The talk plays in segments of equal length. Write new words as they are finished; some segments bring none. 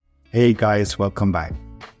Hey guys, welcome back.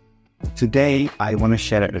 Today, I want to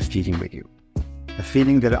share a feeling with you. A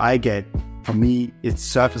feeling that I get, for me, it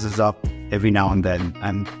surfaces up every now and then.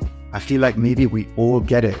 And I feel like maybe we all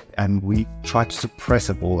get it and we try to suppress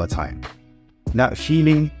it all the time. That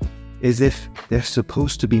feeling is if there's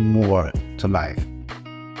supposed to be more to life.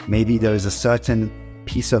 Maybe there is a certain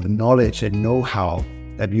piece of knowledge and know-how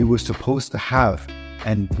that you were supposed to have,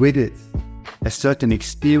 and with it, a certain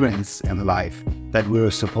experience in life that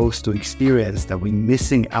we're supposed to experience that we're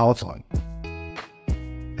missing out on.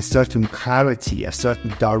 A certain clarity, a certain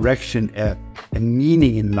direction, a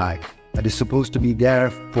meaning in life that is supposed to be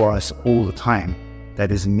there for us all the time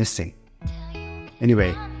that is missing.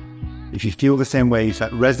 Anyway, if you feel the same way, if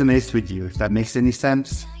that resonates with you, if that makes any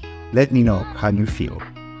sense, let me know how you feel.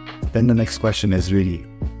 Then the next question is really,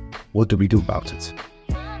 what do we do about it?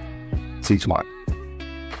 See you tomorrow.